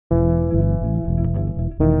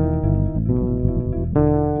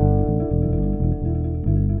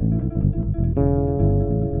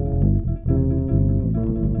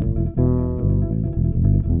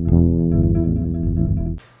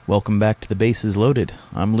Welcome back to the Bases Loaded.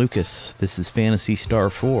 I'm Lucas. This is Phantasy Star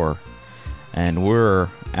 4, and we're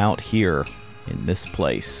out here in this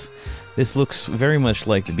place. This looks very much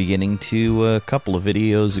like the beginning to a couple of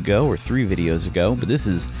videos ago, or 3 videos ago, but this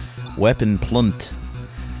is Weapon Plant.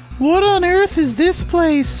 What on earth is this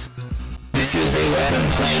place? This is a weapon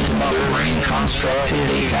plant Mother Brain constructed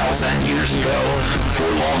 1,000 years ago. For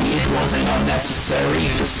long it was an unnecessary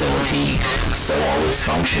facility, so all its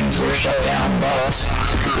functions were shut down, but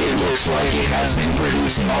it looks like it has been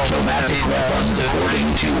producing automatic weapons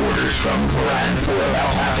according to orders from Quran for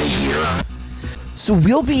about half a year. So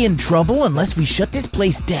we'll be in trouble unless we shut this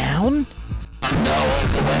place down? No,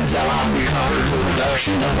 when Zalam recovered the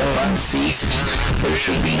production of weapons ceased, there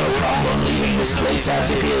should be no problem leaving this place as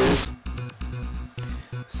it is.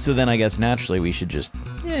 So then I guess naturally we should just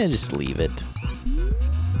leave it.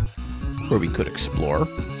 Or we could explore.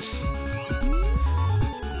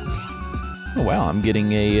 Oh wow, I'm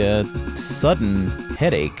getting a sudden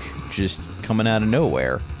headache just coming out of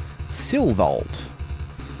nowhere. Silvault.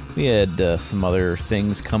 We had some other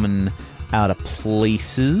things coming out of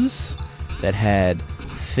places that had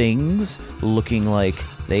things looking like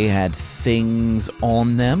they had things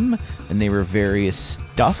on them, and they were various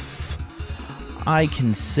stuff. I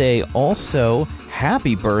can say also,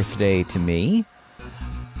 happy birthday to me.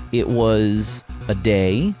 It was a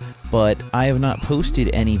day, but I have not posted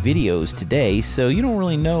any videos today, so you don't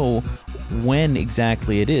really know when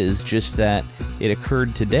exactly it is, just that it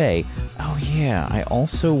occurred today. Oh yeah, I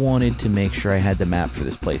also wanted to make sure I had the map for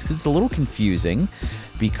this place, because it's a little confusing,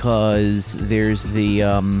 because there's the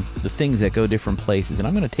things that go different places, and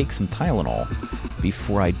I'm going to take some Tylenol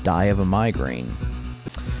before I die of a migraine.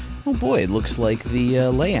 Oh boy, it looks like the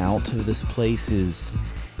layout of this place is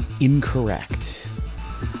incorrect.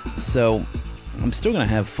 So, I'm still going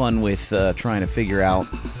to have fun with trying to figure out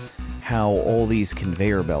how all these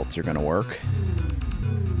conveyor belts are going to work.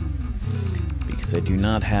 Because I do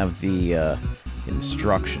not have the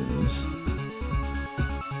instructions.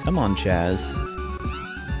 Come on, Chaz.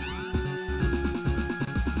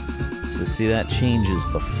 So see, that changes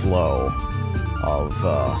the flow of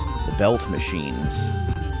the belt machines.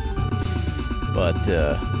 But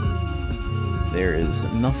there is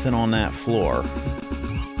nothing on that floor.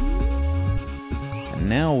 And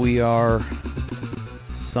now we are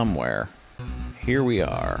somewhere. Here we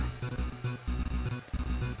are.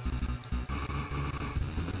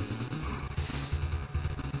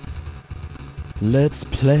 Let's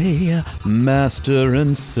play Master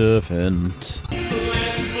and Servant.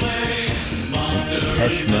 Let's play Master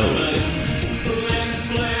and Servant. Let's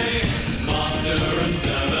play Master and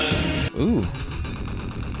Servant. Ooh.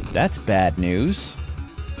 That's bad news.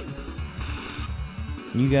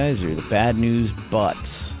 You guys are the bad news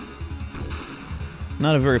butts.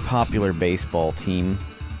 Not a very popular baseball team.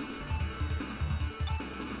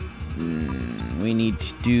 We need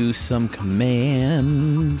to do some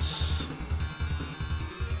commands.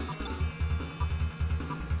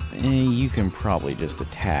 You can probably just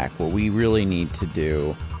attack. What we really need to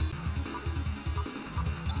do...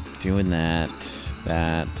 Doing that.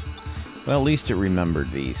 Well, at least it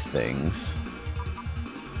remembered these things.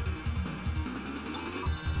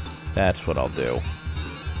 That's what I'll do.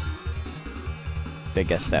 I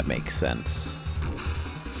guess that makes sense.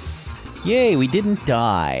 Yay, we didn't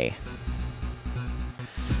die.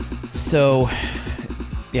 So,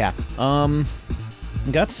 yeah,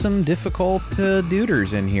 got some difficult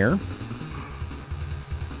duders in here.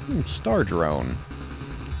 Star Drone.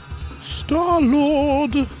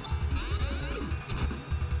 Star-Lord!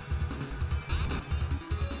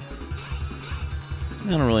 I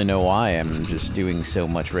don't really know why I'm just doing so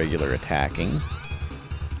much regular attacking.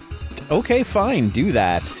 Okay, fine, do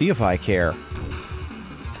that. See if I care.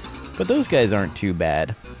 But those guys aren't too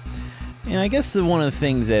bad. And I guess one of the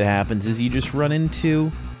things that happens is you just run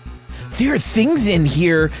into... There are things in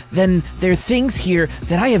here, then there are things here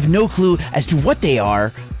that I have no clue as to what they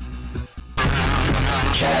are.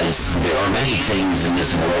 Chaz, there are many things in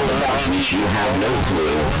this world about which you have no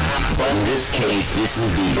clue, but in this case, this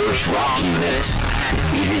is the Burst Rock Unit.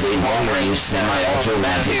 It is a long-range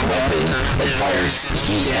semi-automatic weapon that fires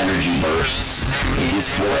heat energy bursts. It is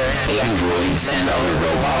for androids and other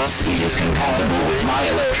robots. It is compatible with my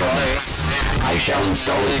electronics. I shall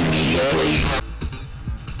install it immediately.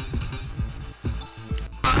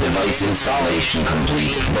 Device installation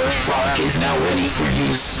complete. Burst Rock is now ready for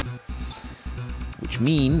use. Which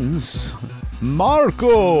means...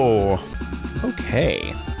 Marco!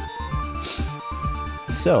 Okay.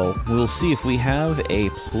 So, we'll see if we have a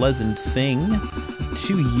pleasant thing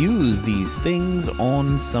to use these things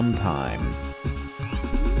on sometime.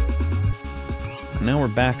 Now we're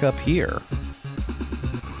back up here.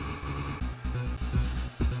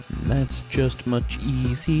 That's just much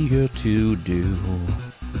easier to do.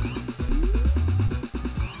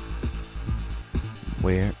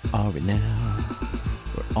 Where are we now?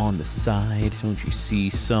 We're on the side, don't you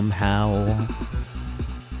see somehow?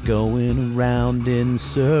 Going around in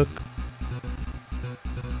circles.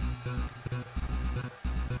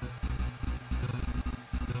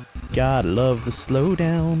 Gotta love the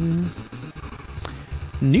slowdown.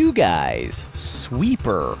 New guys,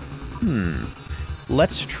 sweeper.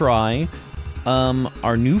 Let's try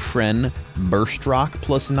our new friend Burstrock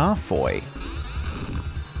plus Nafoy.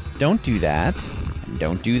 Don't do that.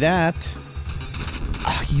 Don't do that.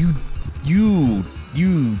 Ah, you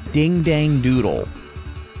ding dang doodle.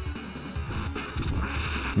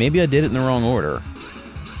 Maybe I did it in the wrong order.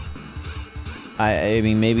 I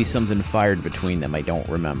mean, maybe something fired between them. I don't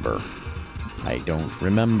remember. I don't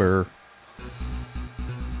remember.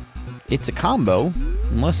 It's a combo,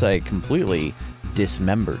 unless I completely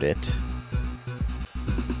dismembered it.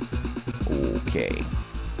 Okay.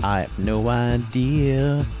 I have no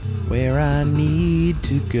idea where I need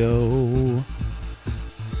to go.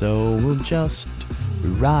 So we'll just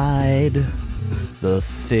ride the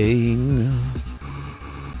thing.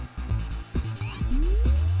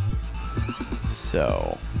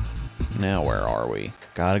 So, now where are we?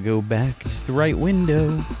 Gotta go back to the right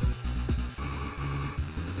window.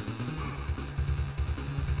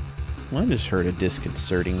 I just heard a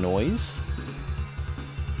disconcerting noise.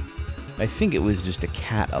 I think it was just a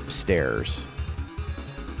cat upstairs.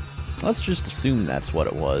 Let's just assume that's what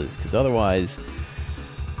it was, because otherwise,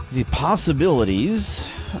 the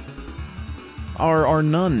possibilities are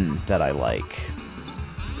none that I like.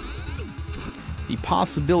 The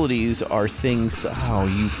possibilities are things... Oh,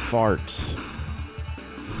 you farts.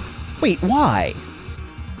 Wait, why?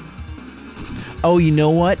 Oh, you know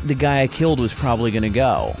what? The guy I killed was probably gonna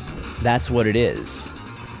go. That's what it is.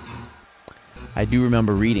 I do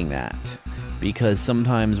remember reading that. Because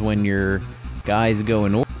sometimes when your guys go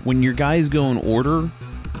in order,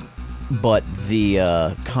 but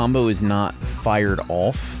the combo is not fired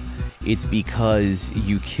off, it's because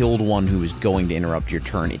you killed one who was going to interrupt your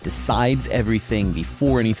turn. It decides everything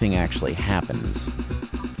before anything actually happens.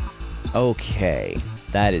 Okay,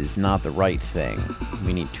 that is not the right thing.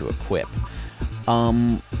 We need to equip.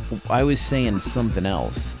 I was saying something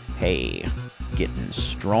else. Hey, getting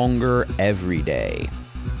stronger every day.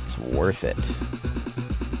 It's worth it.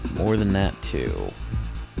 More than that, too.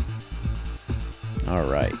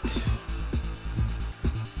 Alright.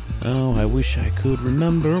 Oh, I wish I could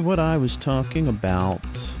remember what I was talking about.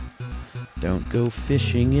 Don't go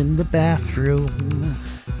fishing in the bathroom,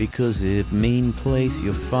 because the main place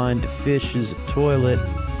you'll find to fish is a toilet,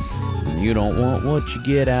 and you don't want what you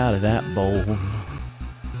get out of that bowl.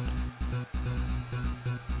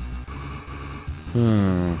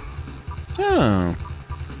 Oh.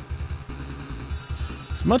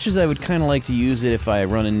 As much as I would kind of like to use it if I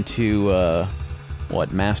run into,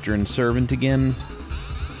 what, Master and Servant again?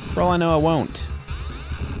 For all I know, I won't.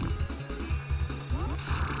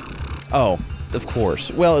 Oh, of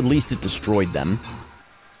course. Well, at least it destroyed them.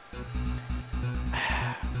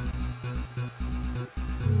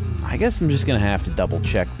 I guess I'm just gonna have to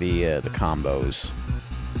double-check the combos.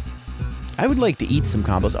 I would like to eat some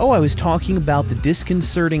combos. Oh, I was talking about the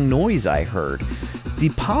disconcerting noise I heard. The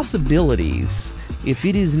possibilities, if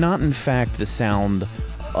it is not in fact the sound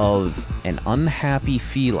of an unhappy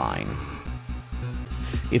feline.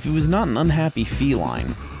 If it was not an unhappy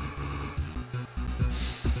feline.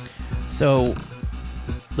 So,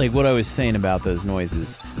 like what I was saying about those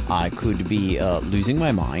noises, I could be losing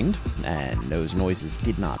my mind, and those noises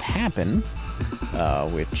did not happen.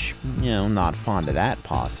 Which, you know, not fond of that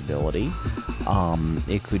possibility.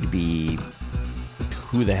 It could be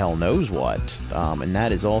who the hell knows what, and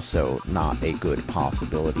that is also not a good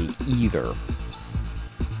possibility either.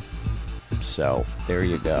 So, there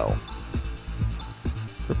you go.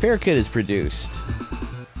 Repair kit is produced.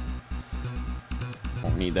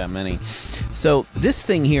 Won't need that many. So, this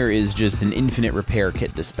thing here is just an infinite repair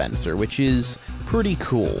kit dispenser, which is pretty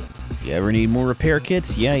cool. If you ever need more repair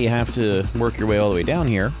kits, yeah, you have to work your way all the way down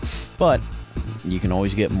here, but you can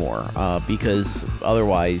always get more, because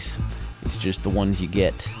otherwise, it's just the ones you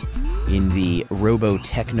get in the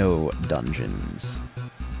Robo-Techno dungeons.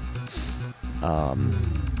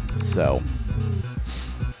 So,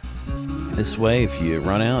 this way, if you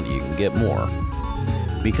run out, you can get more.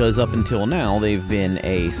 Because up until now, they've been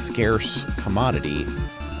a scarce commodity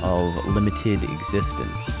of limited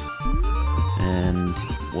existence. And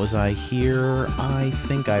was I here? I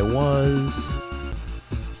think I was.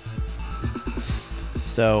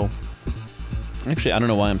 So, actually, I don't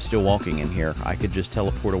know why I'm still walking in here. I could just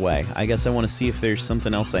teleport away. I guess I want to see if there's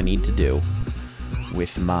something else I need to do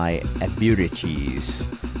with my abilities.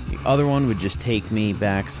 The other one would just take me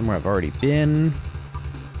back somewhere I've already been.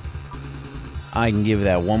 I can give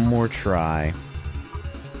that one more try.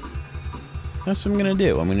 That's what I'm going to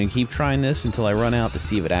do. I'm going to keep trying this until I run out to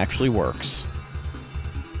see if it actually works.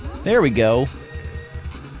 There we go.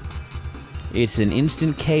 It's an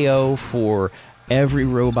instant KO for every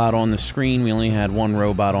robot on the screen. We only had one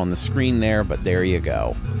robot on the screen there, but there you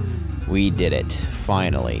go. We did it.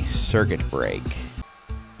 Finally. Circuit break.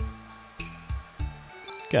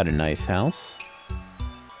 Got a nice house.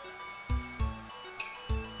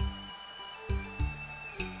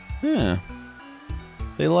 Yeah.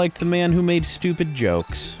 They liked the man who made stupid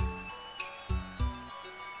jokes.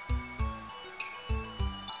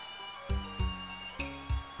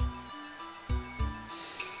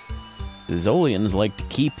 The Zolians like to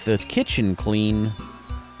keep the kitchen clean,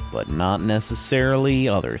 but not necessarily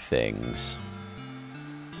other things.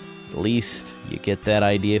 At least you get that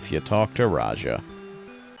idea if you talk to Raja.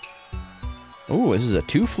 Ooh, this is a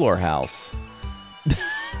 2-floor house.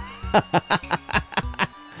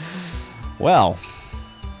 Well,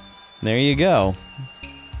 there you go.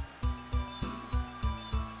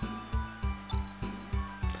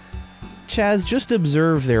 Chaz, just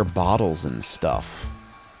observe their bottles and stuff.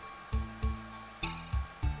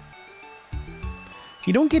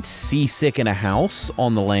 You don't get seasick in a house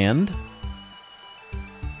on the land.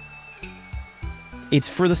 It's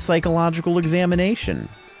for the psychological examination.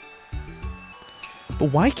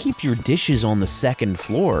 But why keep your dishes on the 2nd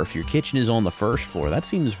floor if your kitchen is on the 1st floor? That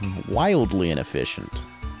seems wildly inefficient.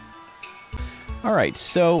 Alright,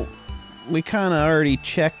 so we kind of already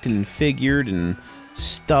checked and figured and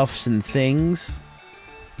stuffs and things.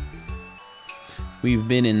 We've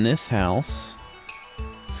been in this house.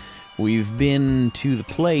 We've been to the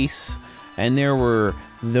place, and there were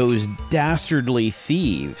those dastardly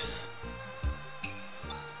thieves.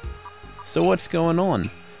 So what's going on?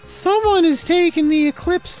 Someone is taking the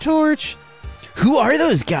Eclipse Torch. Who are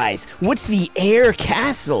those guys? What's the air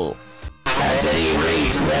castle? At any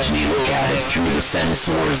rate, let me look at it through the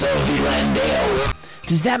sensors of the Landale.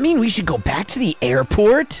 Does that mean we should go back to the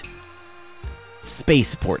airport?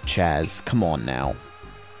 Spaceport, Chaz. Come on now.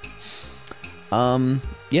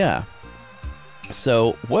 Yeah.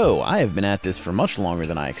 So, whoa, I have been at this for much longer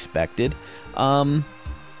than I expected. Let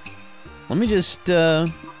me just, yeah,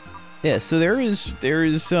 so there is,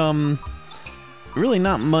 really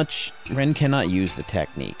not much. Ren cannot use the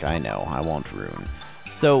technique. I know, I want Rune.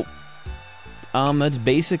 So, that's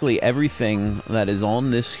basically everything that is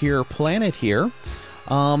on this here planet here.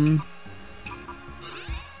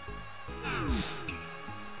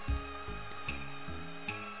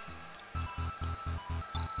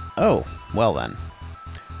 Oh, well then.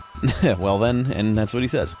 Well then, and that's what he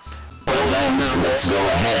says. Well then, let's go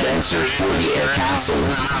ahead and search for the air castle.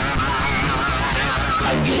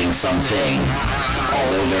 I'm getting something.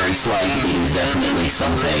 Although very slight, it is definitely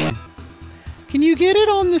something. Can you get it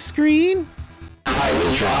on the screen? I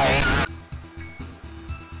will try.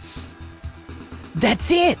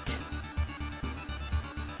 That's it!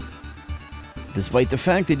 Despite the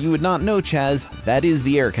fact that you would not know, Chaz, that is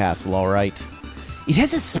the air castle, alright. It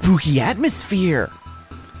has a spooky atmosphere.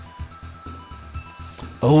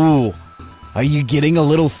 Oh, are you getting a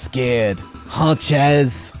little scared? Huh,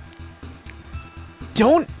 Chaz?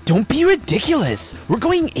 Don't be ridiculous. We're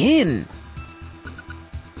going in.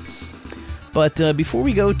 But before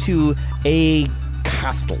we go to a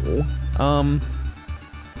castle, you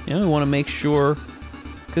know, we want to make sure,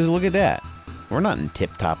 because look at that. We're not in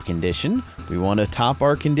tip-top condition. We want to top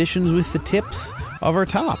our conditions with the tips of our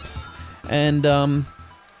tops. And I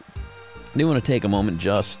do want to take a moment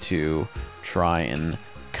just to try and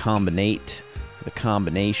combinate the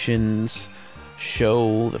combinations,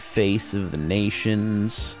 show the face of the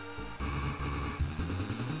nations,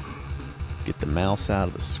 get the mouse out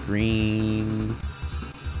of the screen,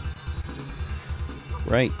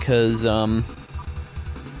 right, because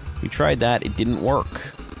we tried that, it didn't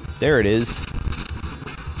work. There it is.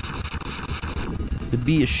 To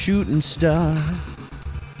be a shooting star,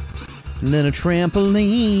 and then a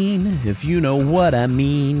trampoline, if you know what I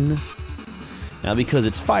mean. Now, because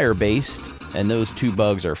it's fire-based, and those two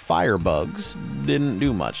bugs are fire bugs, didn't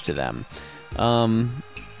do much to them.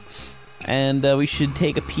 And we should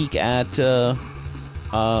take a peek at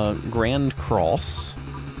Grand Cross,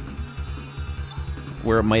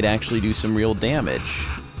 where it might actually do some real damage.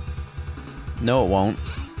 No, it won't,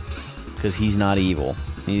 because he's not evil.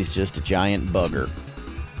 He's just a giant bugger.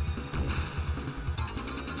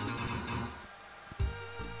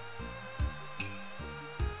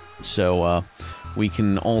 So we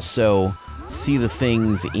can also see the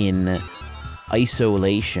things in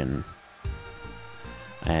isolation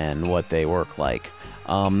and what they work like.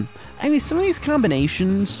 I mean, some of these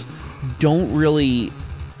combinations don't really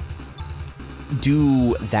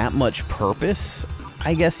do that much purpose,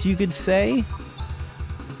 I guess you could say.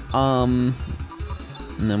 And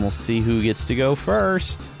then we'll see who gets to go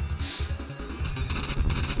first.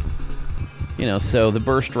 You know, so the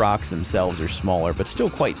burst rocks themselves are smaller, but still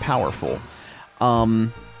quite powerful.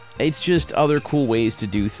 It's just other cool ways to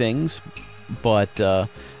do things. But,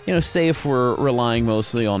 you know, say if we're relying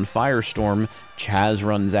mostly on Firestorm, Chaz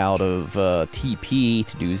runs out of TP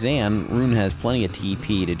to do Zan. Rune has plenty of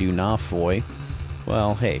TP to do Nafoy.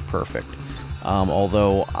 Well, hey, perfect.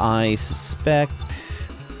 Although I suspect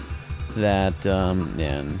that,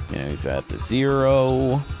 and, you know, he's at the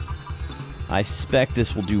 0. I suspect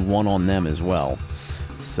this will do 1 on them as well.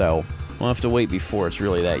 So, we'll have to wait before it's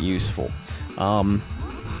really that useful.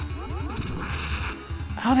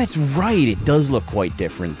 Oh, that's right. It does look quite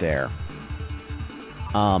different there.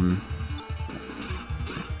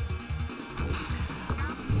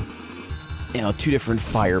 You know, 2 different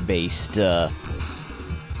fire-based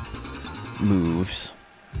moves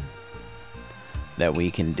that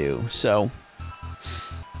we can do. So,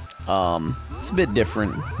 it's a bit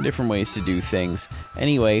different ways to do things.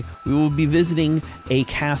 Anyway, we will be visiting a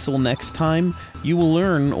castle next time. You will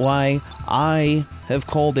learn why I have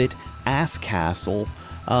called it Ass Castle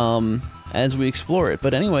as we explore it.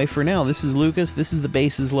 But anyway, for now, this is Lucas. This is the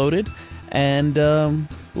Bases Loaded, and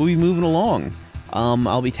we'll be moving along.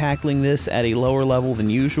 I'll be tackling this at a lower level than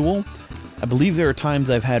usual. I believe there are times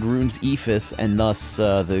I've had Rune's Ephus and thus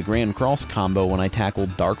the Grand Cross combo when I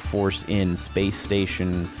tackled Dark Force in Space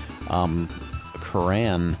Station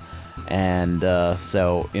Koran, and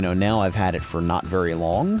so, you know, now I've had it for not very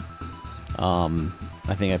long.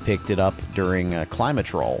 I think I picked it up during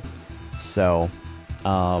Climatrol, so,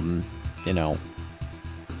 you know,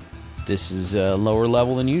 this is a lower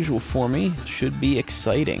level than usual for me. Should be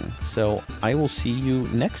exciting. So I will see you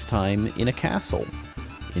next time in a castle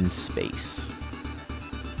in space.